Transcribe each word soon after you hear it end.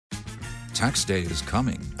Tax day is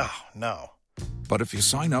coming. Oh, no. But if you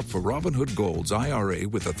sign up for Robinhood Gold's IRA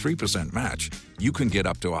with a 3% match, you can get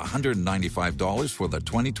up to $195 for the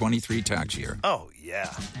 2023 tax year. Oh, yeah.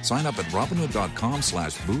 Sign up at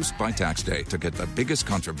Robinhood.com/boost by tax day to get the biggest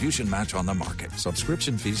contribution match on the market.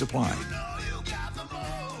 Subscription fees apply.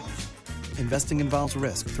 Investing involves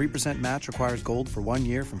risk. 3% match requires gold for 1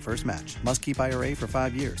 year from first match. Must keep IRA for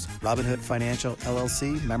 5 years. Robinhood Financial,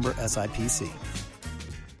 LLC, member SIPC.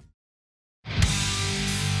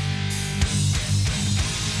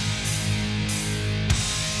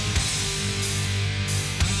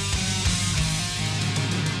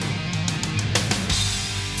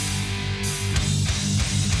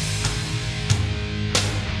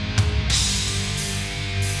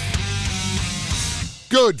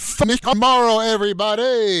 Good tomorrow,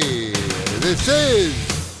 everybody. This is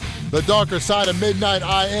The Darker Side of Midnight.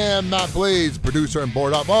 I am Matt Blaze, producer and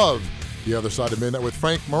board up of The Other Side of Midnight with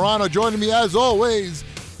Frank Morano. Joining me as always,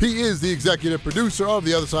 he is the executive producer of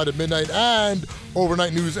The Other Side of Midnight and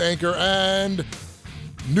overnight news anchor and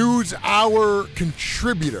news hour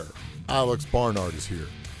contributor. Alex Barnard is here.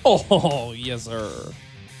 Oh, yes, sir.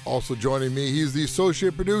 Also joining me, he's the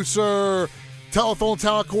associate producer, telephone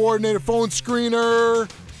talent coordinator, phone screener,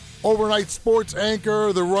 overnight sports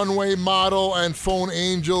anchor, the runway model, and phone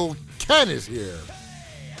angel. Ken is here.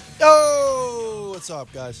 Oh, what's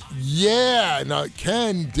up, guys? Yeah, now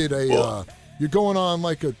Ken did you're going on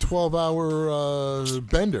like a 12-hour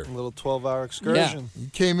bender. A little 12-hour excursion. You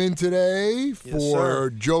came in today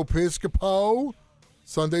for Joe Piscopo,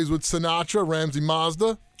 Sundays with Sinatra, Ramsey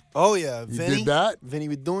Mazda. Oh, yeah. You did that? Vinny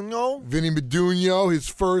Medugno. Vinny Medugno, his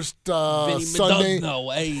first Sunday.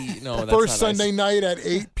 First Sunday night at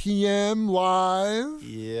 8 p.m. live.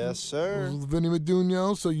 Yes, sir. Vinny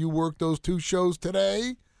Medugno. So you worked those 2 shows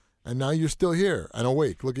today, and now you're still here and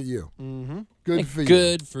awake. Look at you. Mm-hmm. Good for you.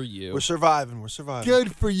 Good for you. We're surviving.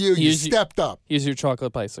 Good for you. You stepped up. Here's your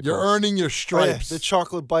chocolate bicycle. You're earning your stripes. Oh, yeah, the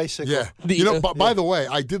chocolate bicycle. Yeah. By the way,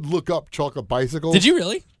 I did look up chocolate bicycles. Did you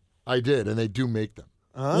really? I did, and they do make them.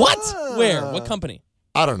 What? Where? What company?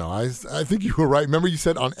 I don't know. I think you were right. Remember you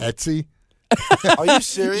said on Etsy? Are you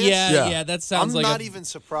serious? Yeah. That sounds I'm like not even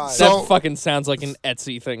surprised. That fucking sounds like an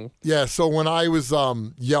Etsy thing. Yeah. So when I was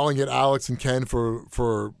yelling at Alex and Ken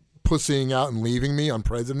for pussying out and leaving me on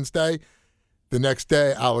President's Day, the next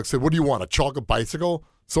day Alex said, "What do you want? A chocolate bicycle?"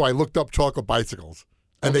 So I looked up chocolate bicycles,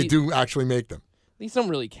 and they do actually make them. These don't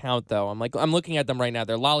really count though. I'm looking at them right now.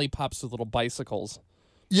 They're lollipops with little bicycles.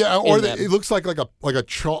 Yeah, or it looks like a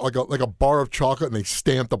bar of chocolate, and they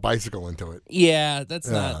stamped a bicycle into it. Yeah, that's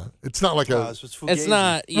not. It's not like it's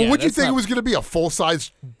not. Yeah, well, would you think it was going to be a full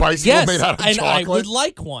size bicycle made out of chocolate? I would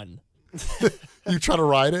like one. You try to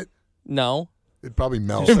ride it? No. It'd probably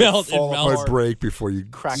melt. It melts. Or break before you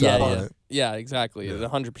crack on it. Yeah, exactly. It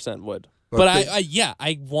 100% would. But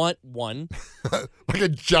I want one. Like a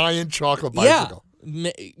giant chocolate bicycle.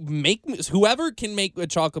 Make whoever can make a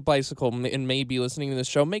chocolate bicycle and may be listening to this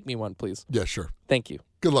show, make me one, please. Yeah, sure. Thank you.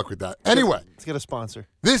 Good luck with that. Anyway, let's get a sponsor.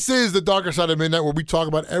 This is The Darker Side of Midnight, where we talk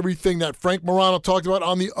about everything that Frank Morano talked about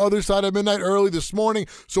on The Other Side of Midnight early this morning.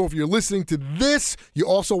 So if you're listening to this, you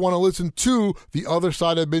also want to listen to The Other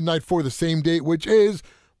Side of Midnight for the same date, which is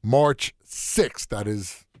March 6th. That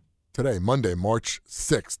is today, Monday, March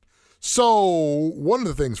 6th. So one of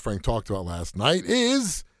the things Frank talked about last night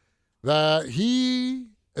is that he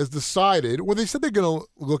has decided, well, they said they're going to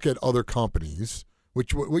look at other companies,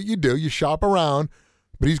 which what you do, you shop around,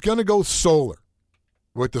 but he's going to go solar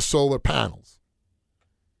with the solar panels.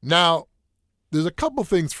 Now, there's a couple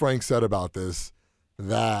things Frank said about this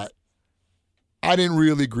that I didn't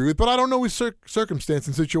really agree with, but I don't know his circumstance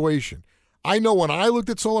and situation. I know when I looked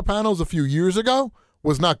at solar panels a few years ago,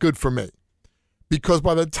 was not good for me. Because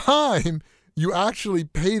by the time you actually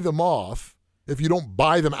pay them off, if you don't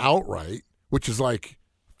buy them outright, which is like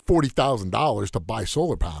 $40,000 to buy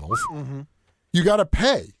solar panels, you got to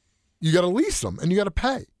pay. You got to lease them, and you got to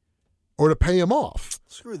pay, or to pay them off.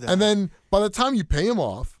 Screw that. And then by the time you pay them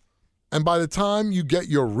off, and by the time you get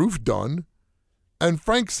your roof done, and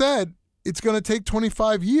Frank said it's going to take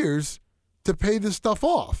 25 years to pay this stuff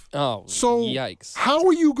off. Oh, so yikes. How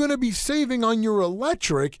are you going to be saving on your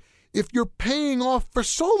electric if you're paying off for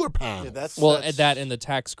solar panels? Yeah, that and the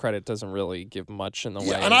tax credit doesn't really give much in the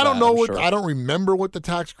way. And I don't know I don't remember what the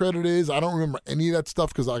tax credit is. I don't remember any of that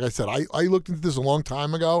stuff because, like I said, I looked into this a long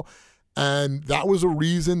time ago, and that was a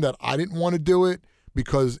reason that I didn't want to do it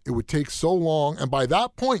because it would take so long. And by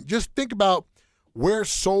that point, just think about where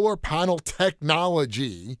solar panel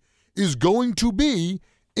technology is going to be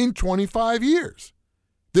in 25 years.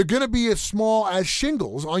 They're going to be as small as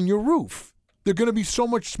shingles on your roof. They're going to be so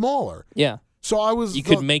much smaller. Yeah. So I was You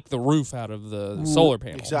could make the roof out of the solar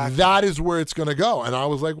panel. Exactly. that is where it's going to go. And I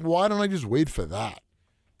was like, why don't I just wait for that?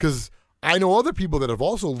 Because I know other people that have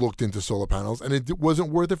also looked into solar panels, and it wasn't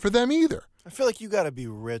worth it for them either. I feel like you got to be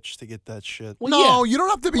rich to get that shit. Well, No, yeah. you don't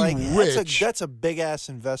have to be Like rich. that's a big ass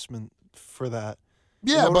investment for that.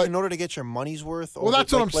 Yeah, but in order to get your money's worth. Well,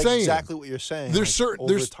 that's what I'm saying. Exactly what you're saying. there's certain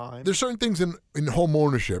over time. there's certain things in home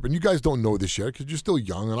ownership, and you guys don't know this yet because you're still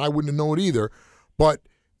young, and I wouldn't know it either. But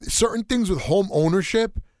certain things with home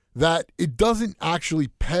ownership that it doesn't actually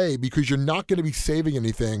pay because you're not going to be saving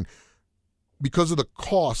anything because of the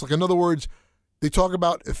cost. Like, in other words, they talk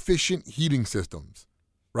about efficient heating systems,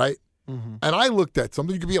 right? Mm-hmm. And I looked at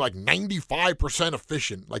something, you could be like 95%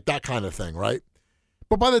 efficient, like that kind of thing, right?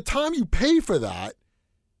 But by the time you pay for that,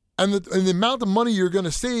 and the amount of money you're going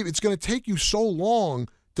to save, it's going to take you so long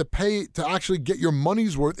to pay to actually get your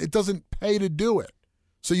money's worth. It doesn't pay to do it.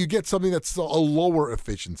 So you get something that's a lower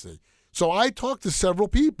efficiency. So I talked to several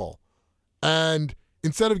people, and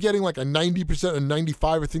instead of getting like a 90% and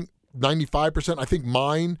 95%, I think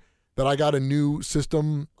mine that I got a new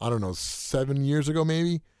system, I don't know, 7 years ago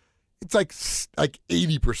maybe, it's like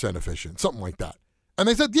 80% efficient, something like that. And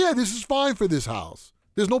they said, yeah, this is fine for this house.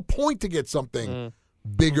 There's no point to get something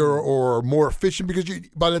bigger or more efficient because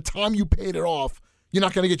by the time you paid it off, you're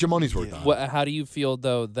not going to get your money's worth out. How do you feel,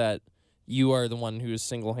 though, that you are the one who's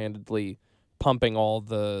single-handedly pumping all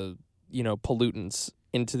the, pollutants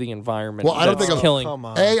into the environment? Well, I don't that's think I'm killing. Come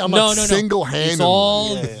on. I'm not No. single-handedly. It's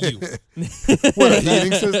all Yeah. you. What, a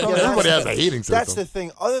heating system? Yeah, Everybody has a heating system. That's the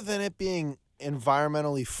thing. Other than it being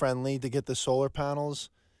environmentally friendly to get the solar panels,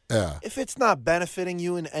 yeah. if it's not benefiting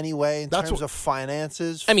you in any way in That's terms what- of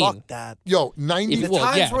finances, I mean, fuck that. Yo, 90. The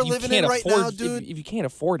times we're you living can't in right afford, now, dude. If you can't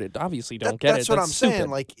afford it, obviously don't get That's it. what I'm saying. stupid.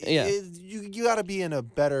 Like, yeah. you got to be in a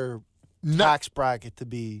better ni- tax bracket to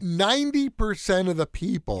be. 90% of the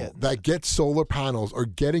people Getting that get solar panels are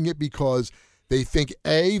getting it because they think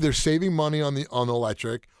A, they're saving money on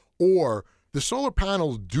electric, or the solar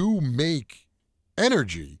panels do make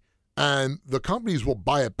energy and the companies will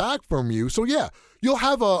buy it back from you. So yeah, you'll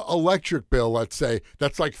have a electric bill, let's say,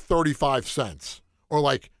 that's like 35 cents or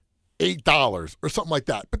like $8 or something like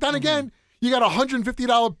that. But then again, you got a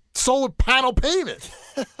 $150 solar panel payment.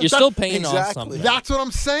 You're still paying off exactly. something. That's what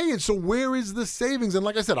I'm saying. So where is the savings? And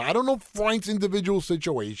like I said, I don't know Frank's individual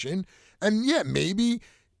situation. And yeah, maybe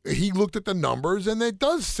he looked at the numbers and it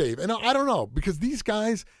does save. And I don't know, because these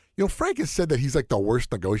guys, Frank has said that he's like the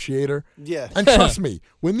worst negotiator. Yeah. And trust me,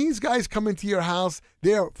 when these guys come into your house,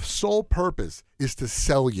 their sole purpose is to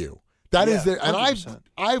sell you. That is Yeah, their, and 100%.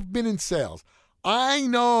 I've been in sales. I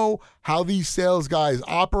know how these sales guys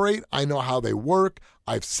operate. I know how they work.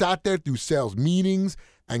 I've sat there through sales meetings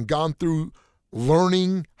and gone through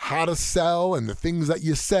learning how to sell and the things that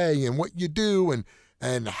you say and what you do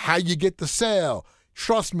and how you get the sale.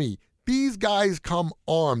 Trust me, these guys come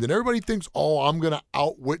armed, and everybody thinks, oh, I'm going to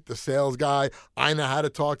outwit the sales guy. I know how to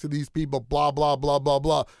talk to these people, blah, blah, blah, blah,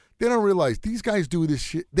 blah. They don't realize these guys do this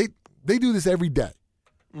shit. They do this every day.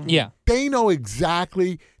 Yeah. They know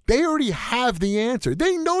exactly. They already have the answer.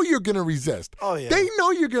 They know you're going to resist. Oh, yeah. They know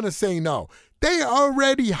you're going to say no. They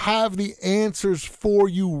already have the answers for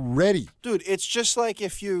you ready. Dude, it's just like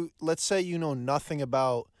if let's say you know nothing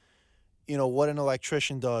about, what an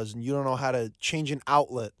electrician does and you don't know how to change an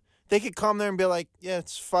outlet. They could come there and be like, yeah,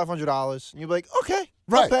 it's $500. And you'd be like, okay,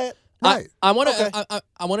 I'll Right. pay it. Right. I want to. Okay.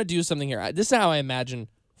 I want to do something here. This is how I imagine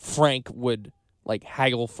Frank would like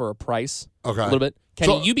haggle for a price. Okay. A little bit.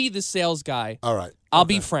 Kenny, So- you be the sales guy. All right. I'll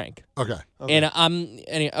be Frank. Okay. And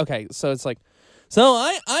okay, so it's like, so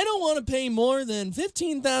I don't want to pay more than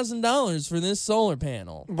 $15,000 for this solar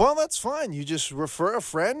panel. Well, that's fine. You just refer a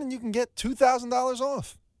friend and you can get $2,000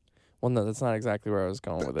 off. Well, no, that's not exactly where I was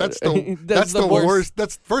going with That's it. that's the worst.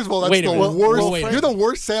 That's first of all, that's Wait a the minute. worst. Well, wait a You're minute. the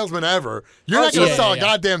worst salesman ever. You're not Okay. going to Yeah, sell yeah, a yeah.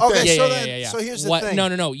 goddamn Okay, thing. Yeah, so yeah, then- yeah, yeah. so here's the What? thing.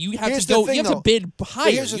 No. You have Here's to go. the thing, you have to though. bid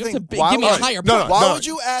higher. here's the You have thing. to Why give me a would- higher no, price. Why no. would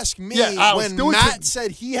you ask me Yeah, Alex, when do it Matt to-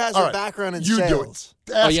 said he has All a right. background in You do it. sales?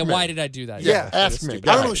 Oh Ask yeah, me. why did I do that? Yeah, that ask was me. stupid.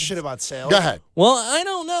 Go I don't ahead. know shit about sales. Go ahead. Well, I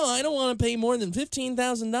don't know. I don't want to pay more than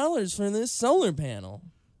 $15,000 for this solar panel.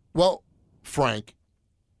 Well, Frank,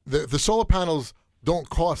 the solar panels don't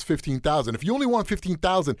cost $15,000. If you only want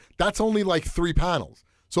 $15,000, that's only like 3 panels.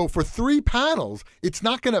 So for 3 panels, it's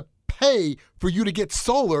not going to pay for you to get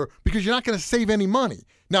solar because you're not going to save any money.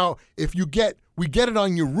 Now, if we get it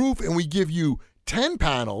on your roof and we give you 10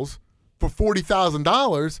 panels for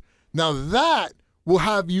 $40,000, now that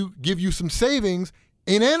will give you some savings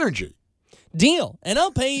in energy. Deal. And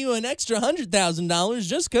I'll pay you an extra $100,000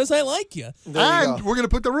 just because I like you. There you And go. we're going to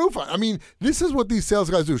put the roof on. I mean, this is what these sales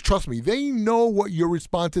guys do. Trust me, they know what your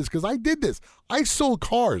response is because I did this. I sold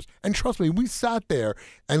cars. And trust me, we sat there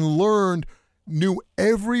and knew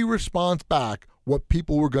every response back what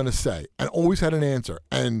people were going to say and always had an answer.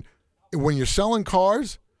 And when you're selling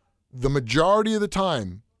cars, the majority of the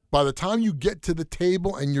time, by the time you get to the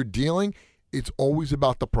table and you're dealing, it's always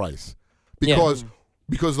about the price. Because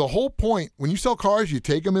the whole point, when you sell cars, you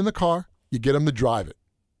take them in the car, you get them to drive it.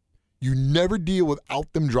 You never deal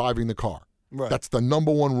without them driving the car. Right. That's the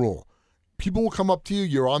number one rule. People will come up to you,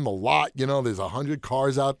 you're on the lot, there's 100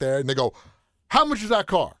 cars out there, and they go, how much is that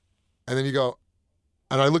car? And then you go,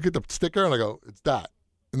 and I look at the sticker and I go, it's that.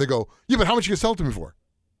 And they go, yeah, but how much you gonna sell it to me for?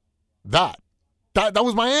 That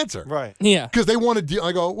was my answer. Right. Yeah. Because they want to deal.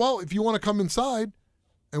 I go, well, if you want to come inside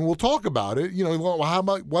and we'll talk about it, well, how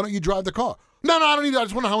about, why don't you drive the car? No, I don't need that. I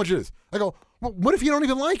just want to know how much it is. I go, well, what if you don't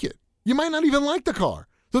even like it? You might not even like the car.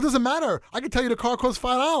 So it doesn't matter. I can tell you the car costs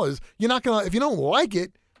 $5. You're not going to, if you don't like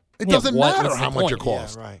it, it doesn't matter what's the how much it point?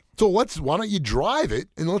 costs. Yeah, right. So why don't you drive it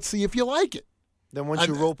and let's see if you like it. Then once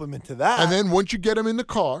you rope them into that. And then once you get them in the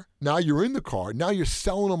car, now you're in the car. Now you're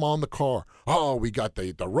selling them on the car. Oh, we got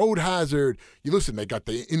the road hazard. You listen, they got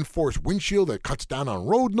the enforced windshield that cuts down on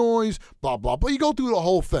road noise, blah, blah, blah. You go through the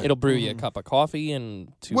whole thing. It'll brew you a cup of coffee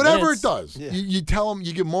and 2 Whatever minutes. it does. Yeah. You tell them,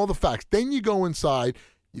 you give them all the facts. Then you go inside.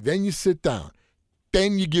 Then you sit down.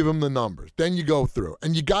 Then you give them the numbers. Then you go through.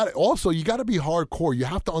 And you got to be hardcore. You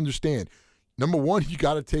have to understand. Number one, you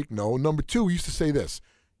got to take no. Number two, we used to say this.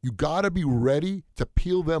 You got to be ready to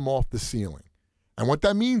peel them off the ceiling. And what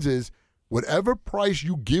that means is whatever price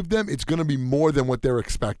you give them, it's going to be more than what they're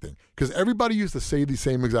expecting. Because everybody used to say the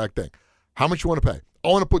same exact thing. How much you want to pay? I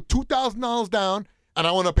want to put $2,000 down, and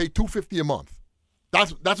I want to pay $250 a month.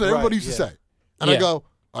 That's what everybody used to say. And I go,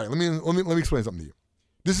 all right, let me explain something to you.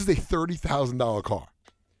 This is a $30,000 car.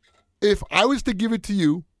 If I was to give it to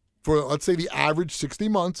you for, let's say, the average 60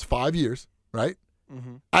 months, 5 years, right?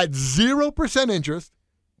 Mm-hmm. At 0% interest,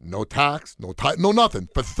 no tax, no nothing,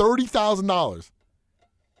 for $30,000,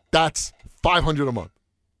 that's $500 a month.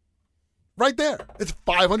 Right there. It's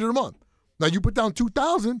 $500 a month. Now you put down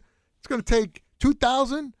 $2,000, it's going to take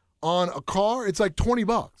 $2,000 on a car, it's like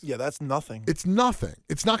 $20. Yeah, that's nothing. It's nothing.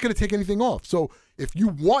 It's not going to take anything off. So if you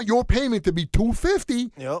want your payment to be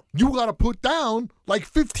 $250, Yep. you got to put down like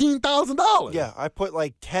 $15,000. Yeah, I put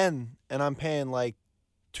like 10 and I'm paying like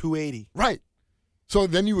 $280. Right. So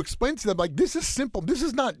then you explain to them, like, this is simple. This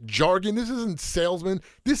is not jargon. This isn't salesman.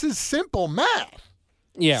 This is simple math.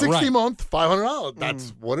 Yeah, 60 right. month, $500.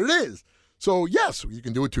 That's what it is. So, yes, you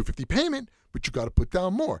can do a $250 payment, but you got to put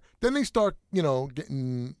down more. Then they start,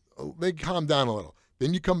 they calm down a little.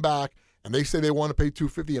 Then you come back, and they say they want to pay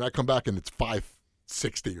 $250, and I come back, and it's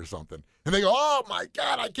 $560 or something. And they go, oh, my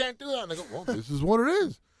God, I can't do that. And I go, well, this is what it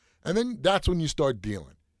is. And then that's when you start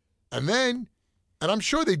dealing. And then, and I'm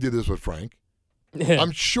sure they did this with Frank.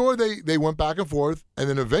 I'm sure they went back and forth, and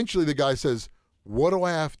then eventually the guy says, what do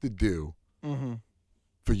I have to do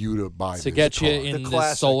for you to buy to this get car? you in The the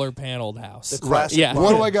classic. solar paneled house. The classic Yeah. line.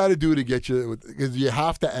 What do I got to do to get you? Because you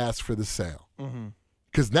have to ask for the sale.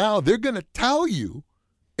 Because now they're going to tell you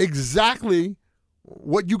exactly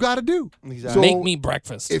what you got to do. Exactly. So Make me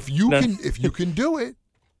breakfast. if you No. can do it,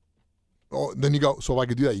 then you go, so if I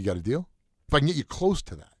could do that, you got a deal? If I can get you close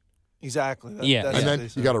to that. Exactly. Yeah. That's And what then they you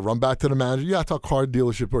said. got to run back to the manager. Yeah, that's how car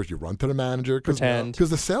dealership works. You run to the manager Pretend. because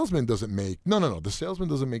the salesman doesn't make the salesman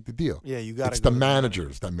doesn't make the deal. Yeah, you got to It's the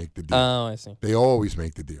managers that make the deal. Oh, I see. They always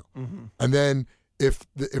make the deal. And then if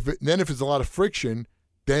there's a lot of friction,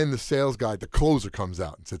 then the sales guy, the closer, comes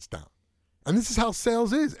out and sits down. And this is how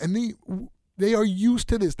sales is. And they are used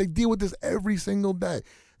to this. They deal with this every single day.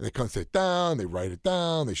 And they come sit down, they write it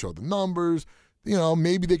down, they show the numbers.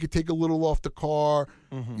 Maybe they could take a little off the car,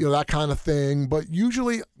 that kind of thing. But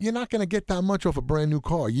usually you're not going to get that much off a brand new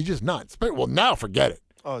car. You're just not. Well, now forget it.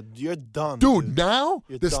 Oh, you're done. Dude, now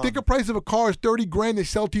You're the done. sticker price of a car is $30,000. They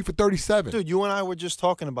sell to you for $37,000. Dude, you and I were just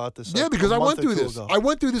talking about this. Yeah, like because a I month went or through two this. ago. I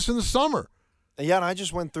went through this in the summer. Yeah, and I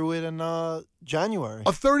just went through it in January.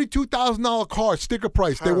 A $32,000 car sticker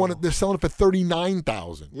price. Terrible. They're selling it for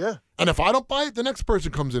 $39,000. Yeah. And if I don't buy it, the next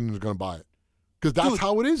person comes in and is going to buy it. Because that's Dude,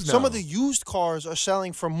 how it is now. Some of the used cars are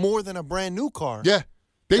selling for more than a brand new car. Yeah.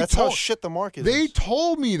 That's how shit the market They is.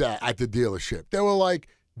 told me that at the dealership. They were like,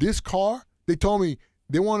 this car, they told me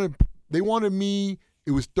they wanted me,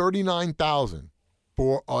 it was $39,000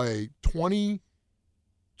 for a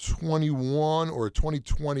 2021 or a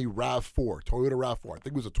 2020 RAV4, Toyota RAV4. I think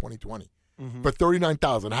it was a 2020. For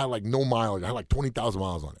 $39,000. I had like no mileage. I had like 20,000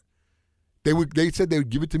 miles on it. They said they would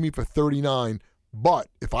give it to me for $39,000, But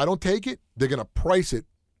if I don't take it, they're going to price it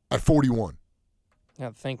at $41. Yeah,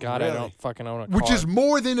 thank God I Really? don't fucking own a car. Which is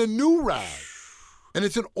more than a new RAV. And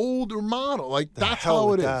it's an older model. Like, The that's hell how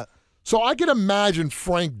it with is. that. So I can imagine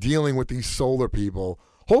Frank dealing with these solar people.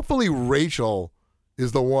 Hopefully Rachel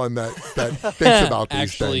is the one that thinks about these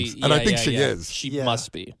Actually, things. And I yeah, think yeah, she yeah. is. She Yeah.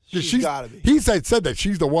 must be. She's got to be. He said that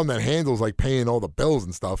she's the one that handles, like, paying all the bills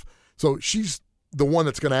and stuff. So she's the one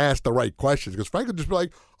that's going to ask the right questions. Because Frank would just be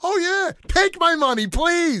like, oh, yeah, take my money,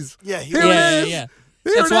 please. Yeah, he Here would. it Yeah, is. yeah.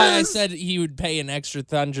 Here That's it why I is. said he would pay an extra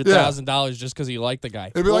 $100,000 just because he liked the guy.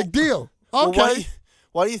 It'd be like, deal. Well, Okay.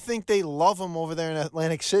 why do you think they love him over there in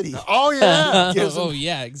Atlantic City? Oh, yeah. Gives him Oh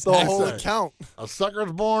yeah, The exactly. whole Exactly. account. A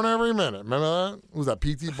sucker's born every minute. Remember that? Was that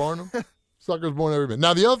P.T. Barnum? Sucker's born every minute.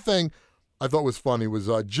 Now, the other thing I thought was funny was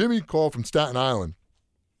Jimmy called from Staten Island,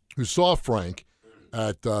 who saw Frank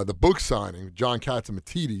at the book signing, John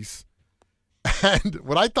Catsimatidis. And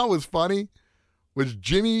what I thought was funny was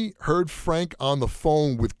Jimmy heard Frank on the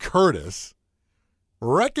phone with Curtis,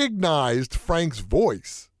 recognized Frank's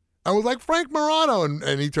voice, and was like, Frank Morano.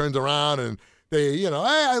 And he turns around and they, hey,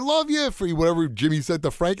 I love you for whatever Jimmy said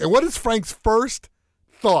to Frank. And what is Frank's first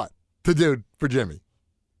thought to do for Jimmy?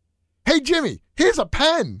 Hey, Jimmy, here's a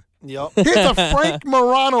pen. Yep. Here's a Frank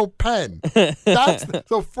Morano pen.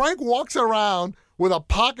 So Frank walks around with a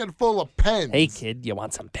pocket full of pens. Hey kid, you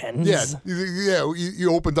want some pens? Yeah, he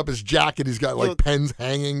opens up his jacket. He's got like Yo, pens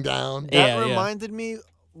hanging down. That Yeah, yeah. reminded me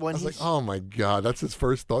when I was he like, oh my God, that's his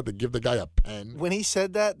first thought, to give the guy a pen. when he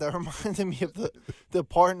said that. That reminded me of the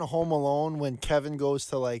part in Home Alone when Kevin goes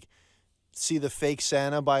to like see the fake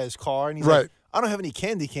Santa by his car, and he's Right. like, I don't have any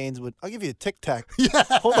candy canes, but I'll give you a Tic Tac. Yeah.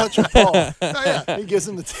 Hold out your paw. Yeah. He gives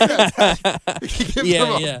him the Tic Tac. He gives Yeah,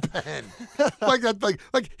 him yeah. a pen. Like that,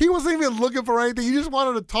 like he wasn't even looking for anything. He just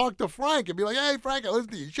wanted to talk to Frank and be like, hey, Frank, I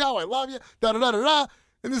listen to your show. I love you. Da da da da da.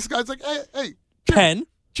 And this guy's like, hey, Jimmy, Pen?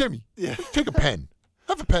 Jimmy, Yeah. take a pen.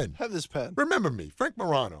 Have a pen. Have this pen. Remember me, Frank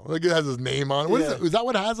Morano. Like, it has his name on it. What is Yeah. it? Is that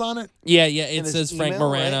what it has on it? Yeah, yeah. It In his says Frank email,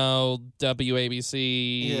 Morano,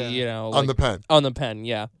 WABC. Yeah. You know, On like- the pen. on the pen.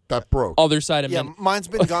 Yeah. That broke. Other side of Yeah, mint. mine's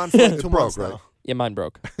been gone for like 2 broke, months right? now. Yeah, mine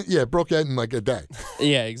broke. Yeah, it broke it in like a day.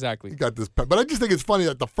 Yeah, He exactly. got this pen. But I just think it's funny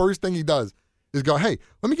that the first thing he does is go, hey,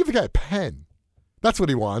 let me give the guy a pen. That's what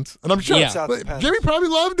he wants. And I'm sure Yeah. Rips out the pens. Jimmy probably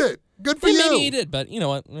loved it. Good for Well, you. maybe he did, but you know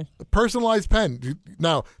what? A personalized pen.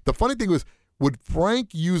 Now, the funny thing was, would Frank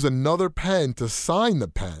use another pen to sign the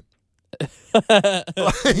pen?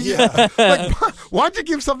 Yeah. Like, why don't you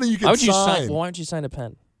give something you can Why would you sign? sign? Why don't you sign a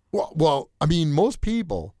pen? Well, I mean, most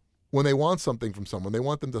people, when they want something from someone, they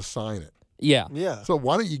want them to sign it. Yeah. Yeah. So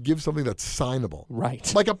why don't you give something that's signable?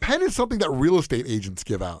 Right. Like a pen is something that real estate agents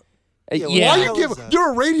give out. Yeah, yeah. Why Why the you hell give? is that? You're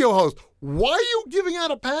a radio host. Why are you giving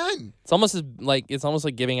out a pen? It's almost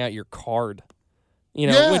like giving out your card. You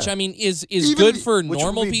know, Yeah. which I mean is Even- good for which would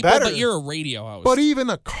normal be people, better. but you're a radio host. But even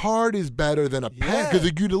a card is better than a pen Yeah. because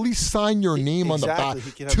you could at least sign your name on the Exactly. back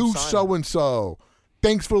He could have him to sign so and so.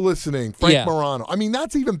 Thanks for listening, Frank Yeah. Morano. I mean,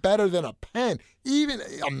 that's even better than a pen. Even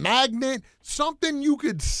a magnet, something you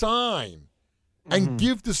could sign and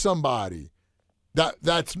give to somebody.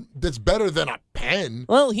 That's better than a pen.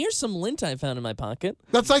 well, here's some lint I found in my pocket.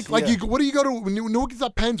 That's like Yeah. what do you go to when you know who gives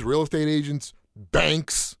out pens? Real estate agents,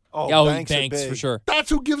 banks. Oh, banks are banks for big. sure. That's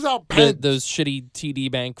who gives out pens. Those shitty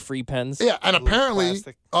TD Bank free pens. Yeah, and apparently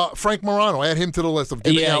plastic. Frank Morano, add him to the list of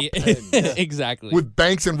giving out pens exactly. with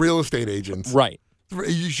banks and real estate agents. right.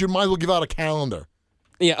 You should might as well give out a calendar,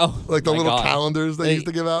 Yeah. Oh, like the my little God. calendars they used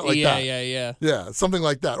to give out, like yeah, that. Yeah. Yeah, something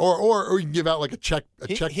like that, or you can give out like a checkbook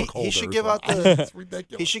holder. He should or give out something. the. It's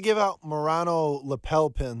ridiculous. He should give out Morano lapel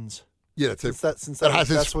pins. Yeah, that's it. Since That has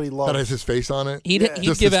his, that's what he loves. that has his face on it. He'd Yeah. he'd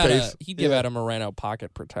Just give his out face. a he'd give Yeah. out a Morano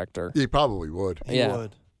pocket protector. He probably would. He Yeah.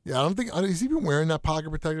 would. Yeah, I don't think is he even wearing that pocket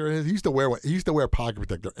protector. He used to wear a pocket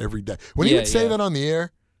protector every day. When he Yeah, would say yeah. that on the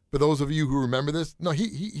air, for those of you who remember this, no,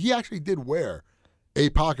 he actually did wear a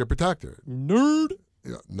pocket protector. Nerd.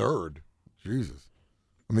 Yeah, nerd, Jesus.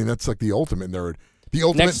 I mean, that's like the ultimate nerd. The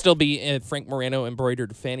ultimate. Next will be a Frank Morano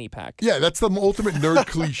embroidered fanny pack. Yeah, that's the ultimate nerd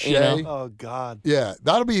cliche. You know? Oh God. Yeah,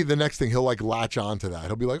 that'll be the next thing. He'll like latch on to that.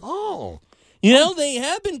 He'll be like, oh. You know, they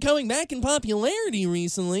have been coming back in popularity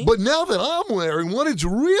recently. But now that I'm wearing one, it's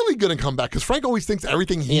really going to come back. Because Frank always thinks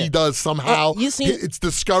everything he Yeah. does somehow, You see- it's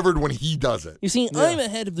discovered when he does it. You see, I'm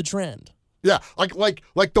ahead of the trend. Yeah, like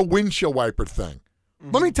the windshield wiper thing.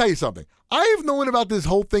 Let me tell you something. I have known about this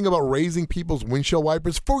whole thing about raising people's windshield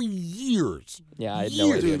wipers for years. Yeah, I had no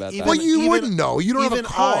Years. idea about Even- that. Well, you even- wouldn't know. You don't have a even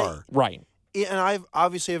car. Right. And I've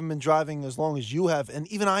obviously haven't been driving as long as you have, and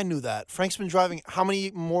even I knew that. Frank's been driving how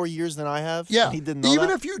many more years than I have? Yeah. And he didn't know Even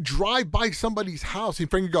that? if you drive by somebody's house, and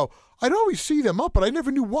Frank would go, I'd always see them up, but I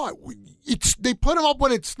never knew why. They put them up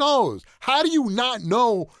when it snows. How do you not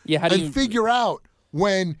know Yeah, and figure out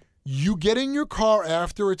when you get in your car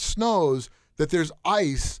after it snows that there's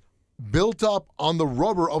ice built up on the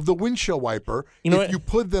rubber of the windshield wiper? You know if what? you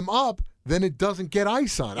put them up, then it doesn't get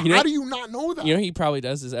ice on it. You know- How do you not know that? You know what he probably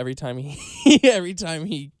does is every time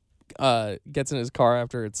he gets in his car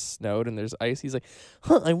after it's snowed and there's ice, he's like,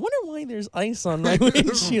 I wonder why there's ice on my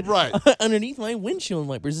windshield. Right. Underneath my windshield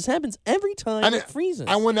wipers. This happens every time And it freezes.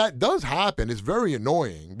 And when that does happen, it's very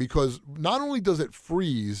annoying because not only does it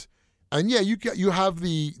freeze, and yeah, you have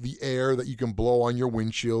the air that you can blow on your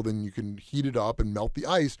windshield and you can heat it up and melt the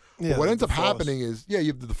ice. Yeah, But what the ends up defrost. happening is, you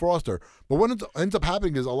have the defroster. But what ends up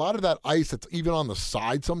happening is a lot of that ice that's even on the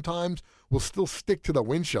side sometimes will still stick to the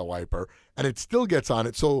windshield wiper, and it still gets on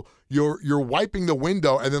it. So you're wiping the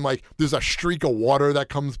window, and then like there's a streak of water that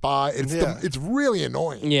comes by. It's really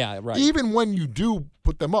annoying. Yeah, right. Even when you do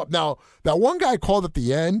put them up. Now, that one guy called at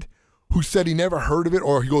the end who said he never heard of it,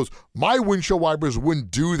 or he goes, my windshield wipers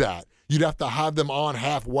wouldn't do that. You'd have to have them on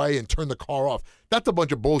halfway and turn the car off. That's a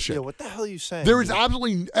bunch of bullshit. Yeah, what the hell are you saying? There is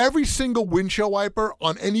absolutely every single windshield wiper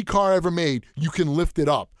on any car ever made, you can lift it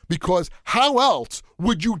up. Because how else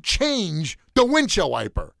would you change the windshield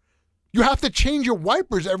wiper? You have to change your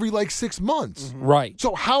wipers every like 6 months. Right.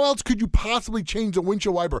 So how else could you possibly change the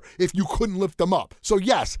windshield wiper if you couldn't lift them up? So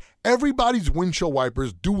yes, everybody's windshield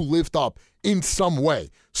wipers do lift up in some way.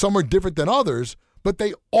 Some are different than others, but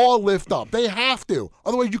they all lift up. They have to.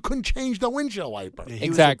 Otherwise, you couldn't change the windshield wiper. Yeah,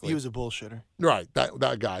 Exactly. He was a bullshitter. Right,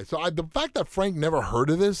 that guy. So the fact that Frank never heard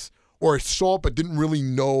of this or saw it but didn't really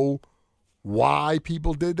know why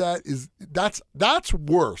people did that that's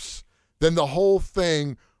worse than the whole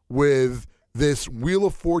thing with this Wheel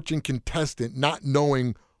of Fortune contestant not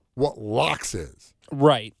knowing what locks is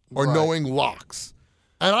Right. or knowing locks.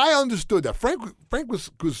 And I understood that. Frank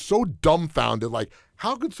was so dumbfounded, like,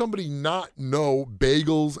 how could somebody not know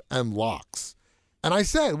bagels and locks? And I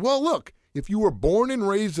said, well, look, if you were born and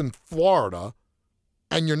raised in Florida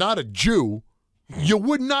and you're not a Jew, you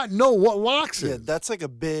would not know what locks Yeah, is. that's like a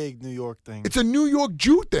big New York thing. It's a New York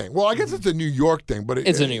Jew thing. Well, I guess it's a New York thing, but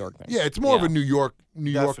It's a New York thing. Yeah, it's more of Yeah. a New York,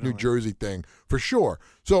 New Definitely. Jersey thing for sure.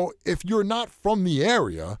 So if you're not from the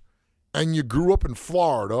area and you grew up in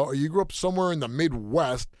Florida or you grew up somewhere in the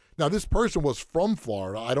Midwest, now this person was from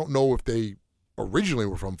Florida. I don't know if they originally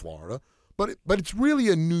were from Florida, but it's really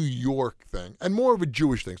a New York thing and more of a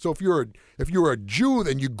Jewish thing. So if you're a Jew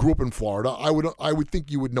and you grew up in Florida, I would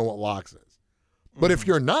think you would know what locks is. But if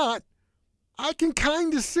you're not, I can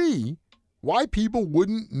kind of see why people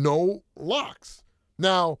wouldn't know locks.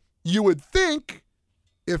 Now, you would think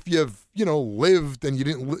if you've, lived and you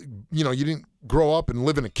didn't grow up and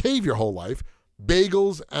live in a cave your whole life,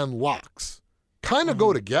 bagels and locks kind of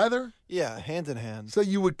go together. Yeah, hand in hand. So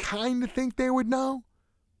you would kind of think they would know.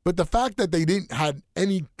 But the fact that they didn't have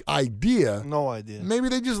any idea, No idea. maybe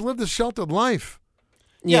they just lived a sheltered life.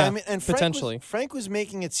 Yeah, I mean, and potentially. Frank was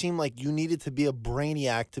making it seem like you needed to be a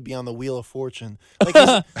brainiac to be on the Wheel of Fortune.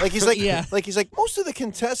 He's like, Yeah. most of the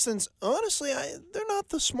contestants, honestly, they're not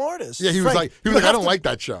the smartest. Yeah, he was Frank, like, you I have don't to- like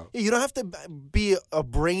that show. You don't have to be a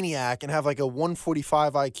brainiac and have like a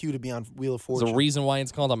 145 IQ to be on Wheel of There's Fortune. a reason why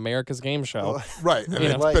it's called America's Game Show. Well, Right. And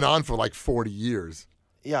Yeah. it's been on for like 40 years.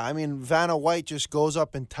 yeah, I mean, Vanna White just goes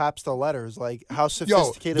up and taps the letters. Like, how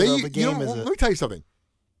sophisticated of a game is let it? me tell you something.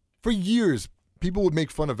 For years, people would make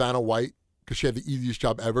fun of Vanna White because she had the easiest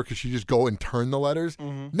job ever because she just go and turn the letters.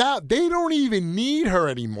 Now, they don't even need her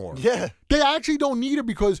anymore. Yeah. They actually don't need her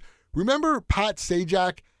because remember Pat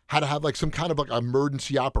Sajak had to have like some kind of like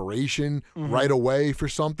emergency operation right away for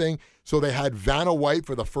something. So they had Vanna White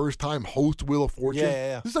for the first time host Wheel of Fortune.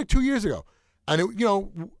 Yeah. This is like 2 years ago. And,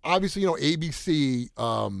 obviously, ABC,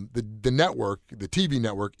 the network, the TV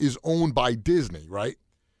network, is owned by Disney, right?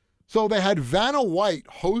 So they had Vanna White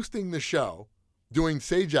hosting the show, doing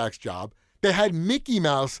Sajak's job. They had Mickey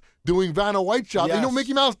Mouse doing Vanna White's job. Yes. You know what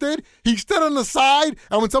Mickey Mouse did? He stood on the side,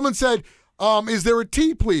 and when someone said, is there a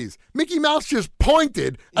tea, please? Mickey Mouse just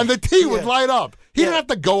pointed, and the tea would Yeah. light up. He didn't Yeah. have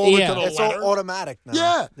to go over Yeah. to the It's letter. all automatic now.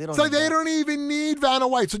 Yeah. They don't So need they that. don't even need Vanna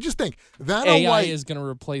White. So just think, Vanna AI White is going to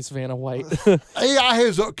replace Vanna White.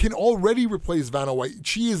 AI can already replace Vanna White.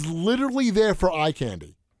 She is literally there for eye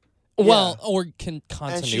candy. Well, or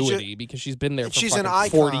continuity because she's been there for she's fucking an icon.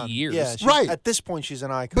 40 years. Yeah, Right. At this point, she's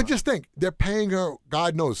an icon. But just think, they're paying her,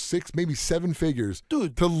 God knows, 6, maybe 7 figures,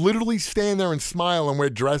 Dude. to literally stand there and smile and wear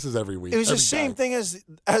dresses every week. it was the every same day. thing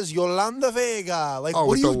as Yolanda Vega. Like, Oh, what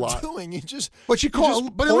with are the you lot. doing? You just But she you called-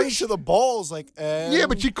 just but at point least- to the balls like. Yeah,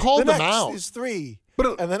 but she called the them next out. Is 3.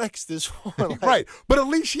 But And the next is 4. Like, Right. But at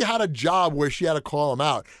least she had a job where she had to call them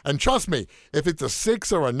out. And trust me, if it's a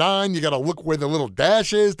 6 or a 9, you got to look where the little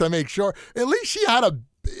dash is to make sure. At least she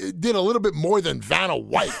did a little bit more than Vanna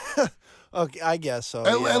White. Okay, I guess so.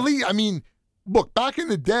 At, yeah. at least, I mean, look, back in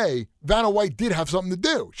the day, Vanna White did have something to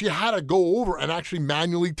do. She had to go over and actually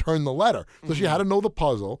manually turn the letter. So she had to know the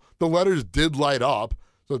puzzle. The letters did light up,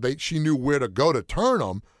 so she knew where to go to turn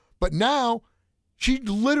them. But now, she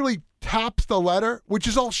literally taps the letter, which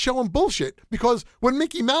is all showing bullshit, because when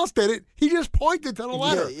Mickey Mouse did it, he just pointed to the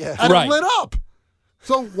letter yeah. and Right. it lit up.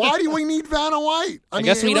 So why do we need Vanna White? I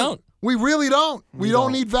guess we don't. We really don't. We don't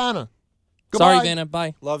don't. need Vanna. Sorry, Goodbye. Vanna.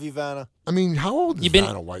 Bye. Love you, Vanna. I mean, how old is You've been-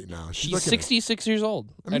 Vanna White now? She's looking at- 66 years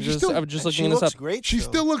old. I mean, I she's still- was just And she looking this looks up. great. She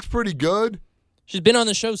still looks pretty good She's been on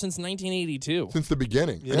the show since 1982. since the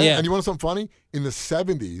beginning. Yeah. And, Yeah. and you want something funny? In the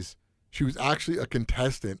 70s, she was actually a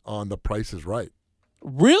contestant on The Price is Right.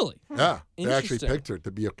 Really? Yeah. They actually Interesting. picked her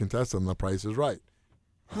to be a contestant on The Price is Right.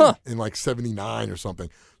 Huh. In like 79 or something.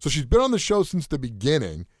 So she's been on the show since the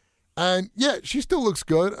beginning. And yeah, she still looks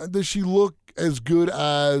good. Does she look as good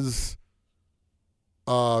as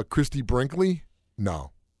Christy Brinkley?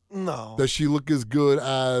 No. No. Does she look as good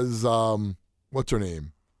as what's her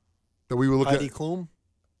name? That we were looking Heidi at Klum?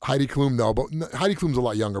 Heidi Klum, no, but Heidi Klum's a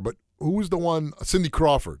lot younger, but who was the one? Cindy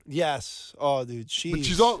Crawford. Yes. Oh, dude. But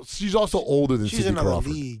she's also older than she's Cindy another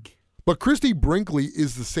Crawford. league. But Christy Brinkley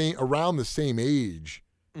is around the same age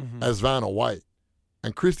Mhm. as Vanna White.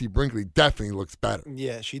 And Christy Brinkley definitely looks better.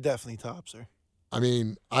 Yeah, she definitely tops her. I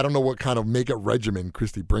mean, I don't know what kind of makeup regimen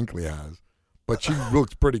Christy Brinkley has, but she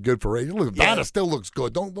looks pretty good for her age. Look, Yeah. Vanna still looks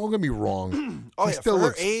good. Don't get me wrong. Oh, She yeah, still for her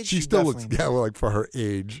looks, age, she she still looks, definitely- yeah, well, like for her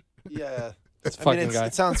age. Yeah. This I mean, fucking guy.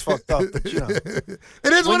 it sounds fucked up, but you know. It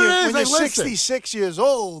is what when it you're, is. when Like, you're listen, 66 years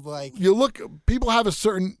old, like, you look, people have a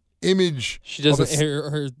certain image. She doesn't. of a-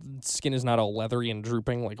 Her skin is not all leathery and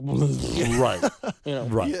drooping like. Right. You know.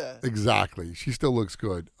 Right. Yeah. Exactly. She still looks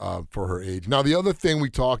good for her age. Now, the other thing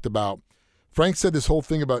we talked about, Frank said this whole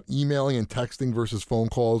thing about emailing and texting versus phone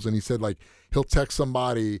calls, and he said, like, he'll text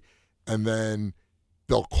somebody and then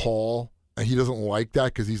they'll call, and he doesn't like that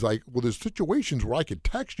because he's like, well, there's situations where I could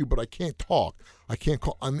text you, but I can't talk. I can't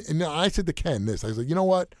call. And I said to Ken this. I was like, you know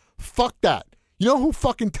what? Fuck that. You know who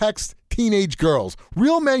fucking texts teenage girls?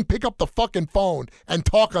 Real men pick up the fucking phone and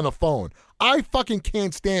talk on the phone. I fucking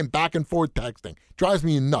can't stand back and forth texting. Drives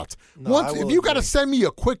me nuts. No, I If will you got to agree. send me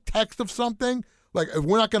a quick text of something, like if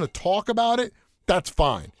we're not going to talk about it, that's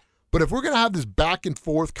fine. But if we're going to have this back and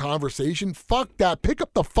forth conversation, fuck that. Pick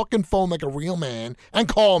up the fucking phone like a real man and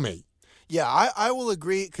call me. yeah, I will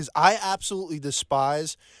agree because I absolutely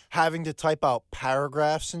despise having to type out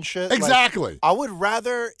paragraphs and shit. Like, Exactly. I would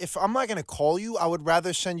rather, if I'm not going to call you, I would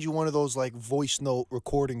rather send you one of those, like, voice note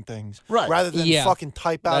recording things. Right. Rather than Yeah, fucking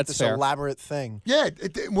type out that's this fair. elaborate thing. Yeah,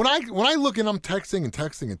 when I look and I'm texting and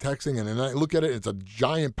texting and texting and then I look at it, it's a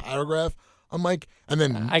giant paragraph. I'm like, and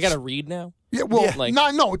then I gotta read now. yeah, well, Yeah. Like-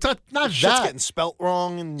 no, it's not Shit's that. getting spelt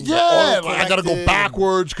wrong and Yeah, like I gotta go autocorrected.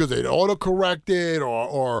 backwards because it autocorrected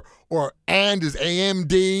or and is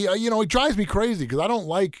AMD. You know, it drives me crazy because I don't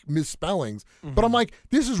like misspellings. But I'm like,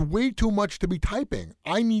 this is way too much to be typing.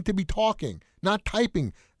 I need to be talking, not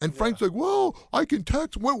typing. And Frank's like, well, I can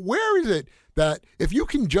text. Where is it that if you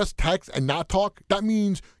can just text and not talk, that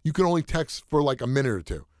means you can only text for like a minute or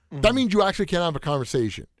two. That means you actually can't have a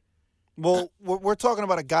conversation. Well, we're talking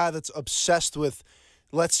about a guy that's obsessed with,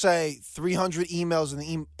 let's say, 300 emails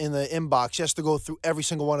in the inbox. He has to go through every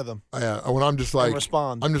single one of them When I'm just like, and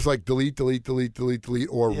respond. I'm just like delete,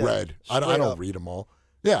 or Yeah, read. I straight don't up. read them all.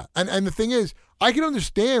 Yeah, and the thing is, I can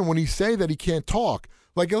understand when he say that he can't talk.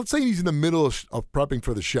 Like, let's say he's in the middle of prepping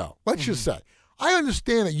for the show. Let's just Mm-hmm. say, I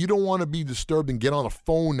understand that you don't want to be disturbed and get on a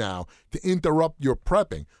phone now to interrupt your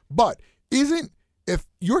prepping. But if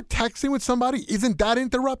you're texting with somebody, isn't that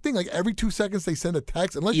interrupting? Like every 2 seconds they send a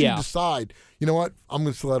text, unless Yeah. you decide, you know what, I'm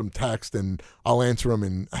going to let them text and I'll answer them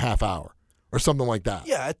in a half hour or something like that.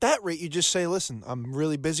 Yeah, at that rate, you just say, listen, I'm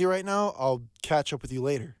really busy right now. I'll catch up with you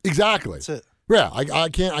later. Exactly. That's it. Yeah, I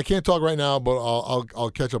can't talk right now, but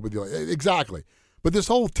I'll catch up with you. Exactly. But this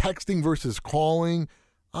whole texting versus calling,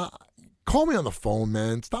 call me on the phone,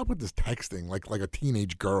 man. Stop with this texting like a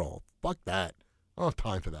teenage girl. Fuck that. I don't have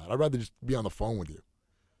time for that. I'd rather just be on the phone with you.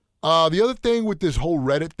 The other thing with this whole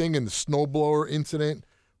Reddit thing and the snowblower incident,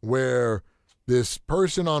 where this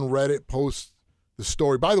person on Reddit posts the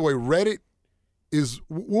story. By the way, Reddit is,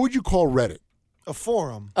 what would you call Reddit? A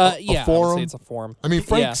forum. Yeah, a I would say forum? it's a forum. I mean,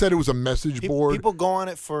 Frank Yeah. said it was a message board. People go on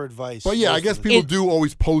it for advice. But yeah, I most guess of the people time. do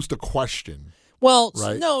always post a question Well,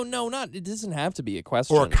 Right. no, not. It doesn't have to be a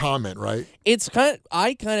question. or a comment, right? It's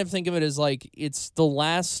I kind of think of it as like it's the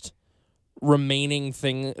last remaining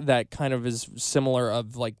thing that kind of is similar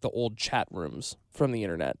of like the old chat rooms from the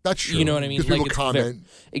internet. That's true. You know what I mean? Because people it's comment.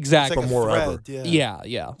 exactly. It's like from a wherever. thread,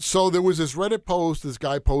 Yeah. So there was this Reddit post. This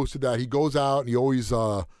guy posted that he goes out and he always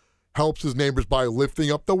helps his neighbors by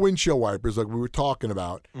lifting up the windshield wipers, like we were talking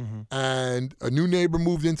about. And a new neighbor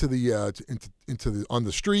moved into the on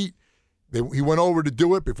the street. He went over to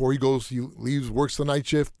do it before he goes. He leaves, works the night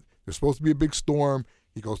shift. There's supposed to be a big storm.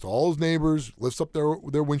 He goes to all his neighbors, lifts up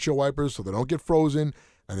their windshield wipers so they don't get frozen.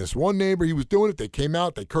 And this one neighbor, he was doing it. They came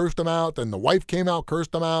out. They cursed him out. Then the wife came out,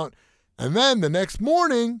 cursed him out. And then the next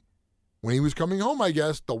morning, when he was coming home, I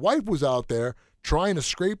guess, the wife was out there trying to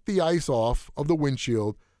scrape the ice off of the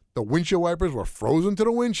windshield. The windshield wipers were frozen to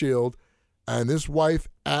the windshield. And this wife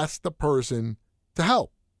asked the person to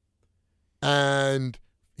help. And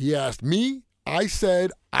he asked me. I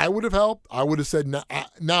said I would have helped. I would have said,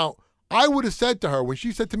 now, I would have said to her, when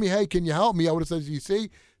she said to me, hey, can you help me? I would have said, you see,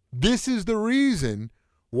 this is the reason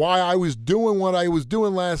why I was doing what I was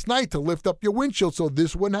doing last night to lift up your windshield so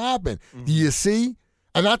this wouldn't happen. Do you see?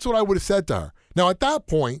 And that's what I would have said to her. Now, at that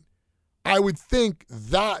point, I would think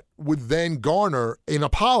that would then garner an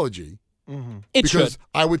apology. It Because should.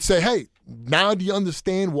 I would say, hey, now do you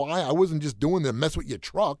understand why I wasn't just doing it to mess with your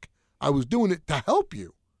truck? I was doing it to help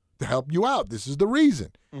you out. This is the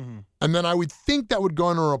reason. And then I would think that would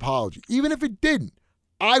garner an apology. Even if it didn't,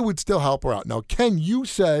 I would still help her out. Now, Ken, you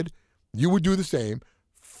said you would do the same.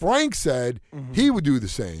 Frank said he would do the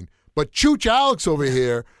same. But Chooch Alex over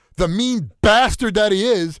here, the mean bastard that he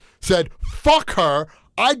is, said, fuck her.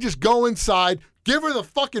 I'd just go inside, give her the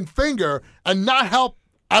fucking finger, and not help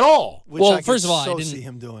at all. Which Well, I could first of all, I so didn't see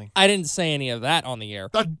him doing. I didn't say any of that on the air.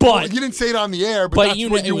 But you didn't say it on the air, but that's you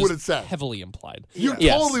what know, you it was would have said. heavily implied. You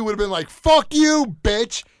Yes. totally would have been like, fuck you,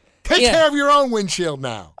 bitch. Take Yeah. care of your own windshield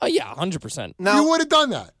now. Yeah, 100%. Now, You would have done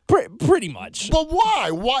that. Pretty much. But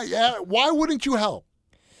why? Why wouldn't you help?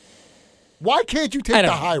 Why can't you I take don't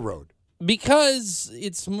the know. high road? Because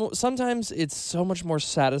sometimes it's so much more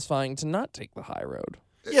satisfying to not take the high road.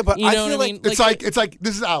 yeah, but You I know feel what I like mean? It's like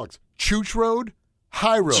this is Alex. Chooch Road,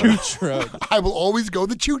 high road. Chooch Road. I will always go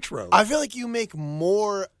the Chooch Road. I feel like you make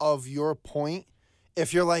more of your point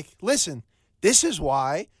if you're like, listen, this is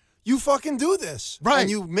why you fucking do this. Right. And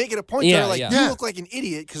you make it a point Yeah, to like, yeah. you Yeah. look like an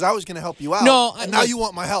idiot because I was going to help you out. No, and now like- you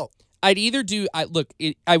want my help. I'd either do I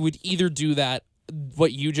would either do that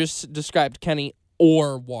what you just described, Kenny,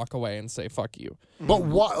 or walk away and say fuck you. But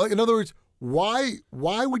why? Like, in other words, why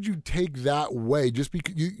would you take that way? Just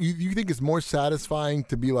because you think it's more satisfying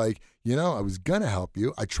to be like, I was gonna help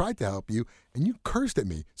you, I tried to help you, and you cursed at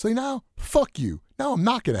me. So now, fuck you. Now I'm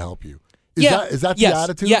not gonna help you. Is that yes, the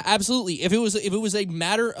attitude? Yeah, absolutely. If it was a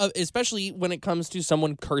matter of, especially when it comes to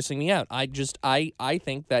someone cursing me out, I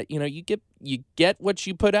think that you get what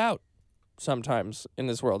you put out sometimes in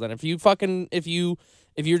this world, and if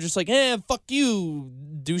you're just like, fuck you,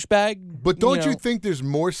 douchebag. But don't you know, think there's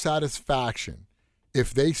more satisfaction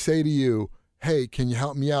if they say to you, hey, can you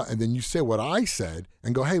help me out? And then you say what I said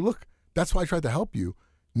and go, hey, look, that's why I tried to help you.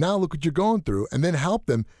 Now look what you're going through. And then help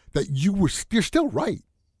them that you're still right.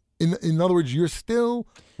 In other words, you're still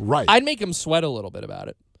right. I'd make him sweat a little bit about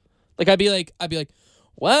it. Like I'd be like,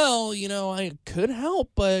 well, I could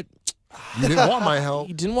help, but You didn't want my help.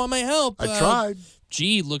 you didn't want my help. I tried.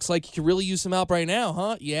 Gee, looks like you could really use some help right now,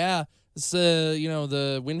 huh? Yeah. It's,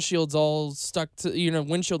 the windshield's all stuck to,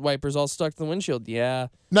 windshield wipers all stuck to the windshield. Yeah.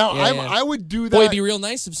 Now, Yeah, yeah. I would do that. Boy, it'd be real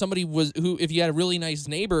nice if somebody if you had a really nice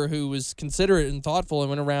neighbor who was considerate and thoughtful and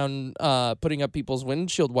went around putting up people's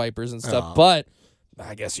windshield wipers and stuff. Oh. But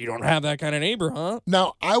I guess you don't have that kind of neighbor, huh?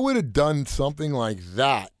 Now, I would have done something like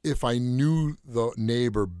that if I knew the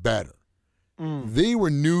neighbor better. They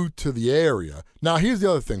were new to the area. Now, here's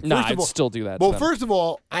the other thing. Nah, First of I'd all, still do that. to well, them. first of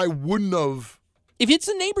all, I wouldn't have. If it's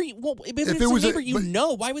a neighbor, if it's it a was a- neighbor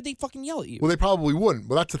but- why would they fucking yell at you? Well, they probably wouldn't.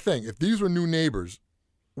 But that's the thing. If these were new neighbors,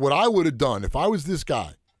 what I would have done, if I was this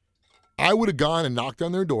guy, I would have gone and knocked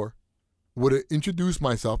on their door, would have introduced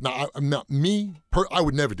myself. Now, I'm not me. I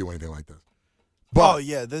would never do anything like this. But Oh,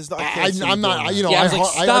 yeah. There's no, I can't see you I'm not. doing that. You know, I was like,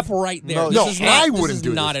 I- stop right there. No, This No, is not, I this wouldn't is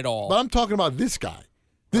do not this. at all. But I'm talking about this guy.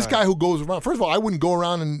 This guy who goes around. First of all, I wouldn't go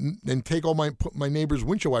around and put my neighbor's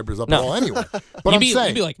windshield wipers up No. at all anyway. But you'd I'm be, saying,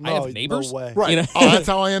 you'd be like, I No, have neighbors. no way. right? You know? Oh, that's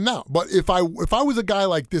how I am now. But if I was a guy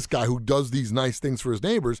like this guy who does these nice things for his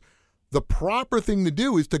neighbors, The proper thing to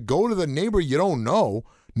do is to go to the neighbor you don't know,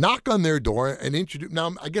 knock on their door, and introduce.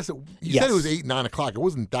 Now, I guess you said it was 8, 9 o'clock. It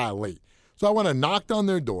wasn't that late. So I went and knocked on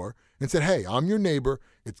their door and said, hey, I'm your neighbor.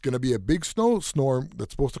 It's going to be a big snowstorm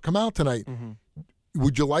that's supposed to come out tonight.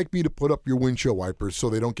 Would you like me to put up your windshield wipers so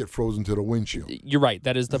they don't get frozen to the windshield? You're right.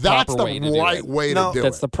 That is the proper way to do it. That's the right way to do it.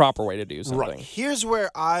 That's the proper way to do something. Right. Here's where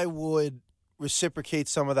I would reciprocate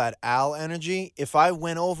some of that Al energy. If I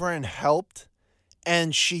went over and helped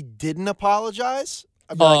and she didn't apologize,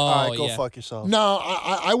 I'd be like, all right, go fuck yourself. No,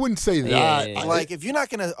 I wouldn't say that. Yeah. Like, if you're not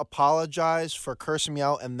going to apologize for cursing me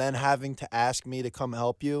out and then having to ask me to come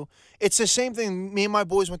help you, it's the same thing. Me and my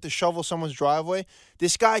boys went to shovel someone's driveway.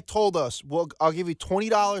 This guy told us, well, I'll give you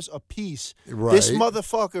 $20 a piece. Right. This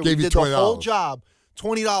motherfucker, Gave we you did the $20. whole job.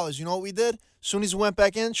 $20. You know what we did? As soon as we went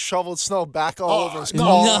back in, shoveled snow back all over his no.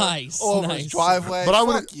 car, Nice, all over nice. his driveway. But I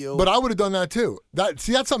Fuck you. But I would have done that too. That's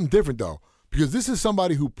something different though, because this is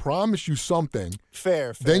somebody who promised you something.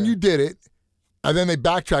 Fair. Then you did it, and then they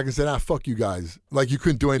backtrack and said, fuck you guys. Like you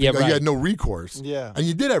couldn't do anything. Yeah, Like, you right. had no recourse. Yeah. And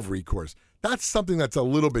you did have recourse. That's something that's a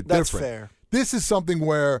little bit That's different. fair. This is something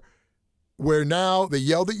where now they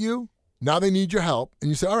yelled at you. Now they need your help. And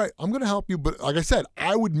you say, all right, I'm going to help you. But like I said,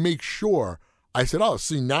 I would make sure. I said, oh,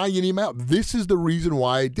 see, now you need my help. This is the reason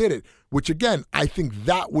why I did it. Which, again, I think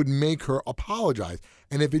that would make her apologize.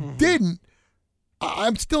 And if it didn't,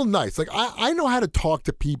 I'm still nice. Like, I know how to talk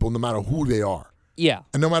to people no matter who they are. Yeah.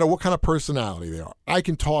 And no matter what kind of personality they are. I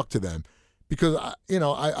can talk to them because,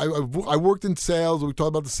 I worked in sales. We talked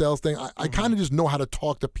about the sales thing. I kind of just know how to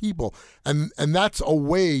talk to people. And that's a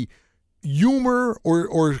way, humor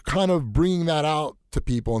or kind of bringing that out to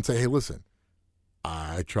people and say, hey, listen,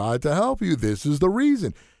 I tried to help you. This is the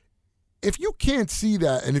reason. If you can't see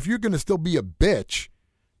that and if you're going to still be a bitch,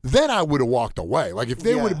 then I would have walked away. Like, if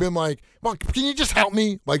they would have been like, well, can you just help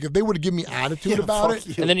me? Like, if they would have given me attitude about fuck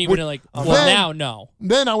it. you. And then you would have like, well, now, no.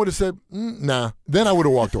 Then I would have said, nah. Then I would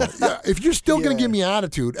have walked away. Yeah, if you're still going to give me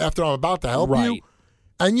attitude after I'm about to help you, Right.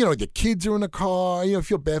 and, the kids are in the car,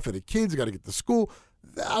 feel bad for the kids, got to get to school,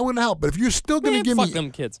 I wouldn't help. But if you're still going to give fuck me...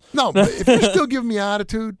 them kids. No, but if you're still giving me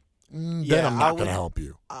attitude, then Yeah, I'm I not going would- to help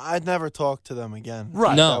you. I'd never talk to them again.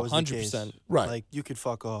 Right. if No, that was the case. 100%. Right. Like, you could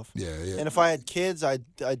fuck off. Yeah. And if I had kids, I'd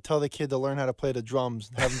tell the kid to learn how to play the drums.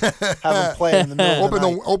 Have him play in the middle of the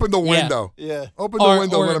night. Open the window. Yeah. Open the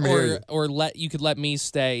window and let them hear you. Or you could let me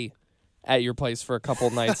stay at your place for a couple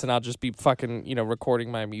of nights, and I'll just be fucking, recording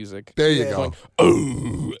my music. There you Yeah. go.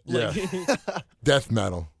 Oh, Yeah. Death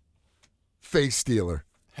metal. Face Stealer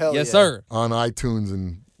Hell yes, yeah. sir. on iTunes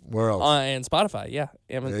and where else? And Spotify, yeah.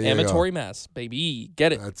 There you Amatory Mass, baby.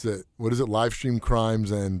 Get it. That's it. What is it? Live Stream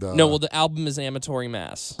Crimes and... No, well, the album is Amatory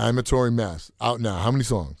Mass. Amatory Mass. Out now. How many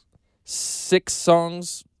songs? 6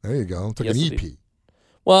 songs. There you go. It's like Yes, an indeed. EP.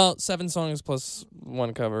 Well, 7 songs plus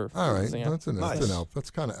 1 cover. All right. Yeah. That's an Nice. LP.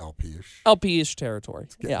 That's kind of LP-ish. LP-ish territory.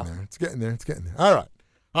 Yeah. It's getting there. All right.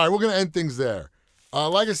 All right, we're going to end things there.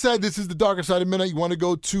 Like I said, this is The Darker Side of Midnight. You want to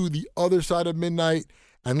go to The Other Side of Midnight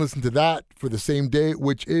and listen to that for the same day,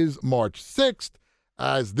 which is March 6th,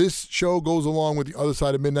 as this show goes along with The Other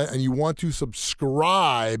Side of Midnight, and you want to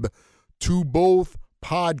subscribe to both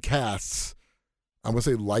podcasts. I'm going to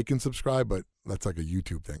say like and subscribe, but that's like a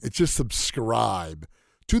YouTube thing. It's just subscribe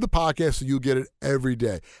to the podcast so you'll get it every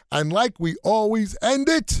day. And like we always end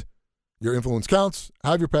it, your influence counts.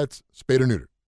 Have your pets spayed or neutered.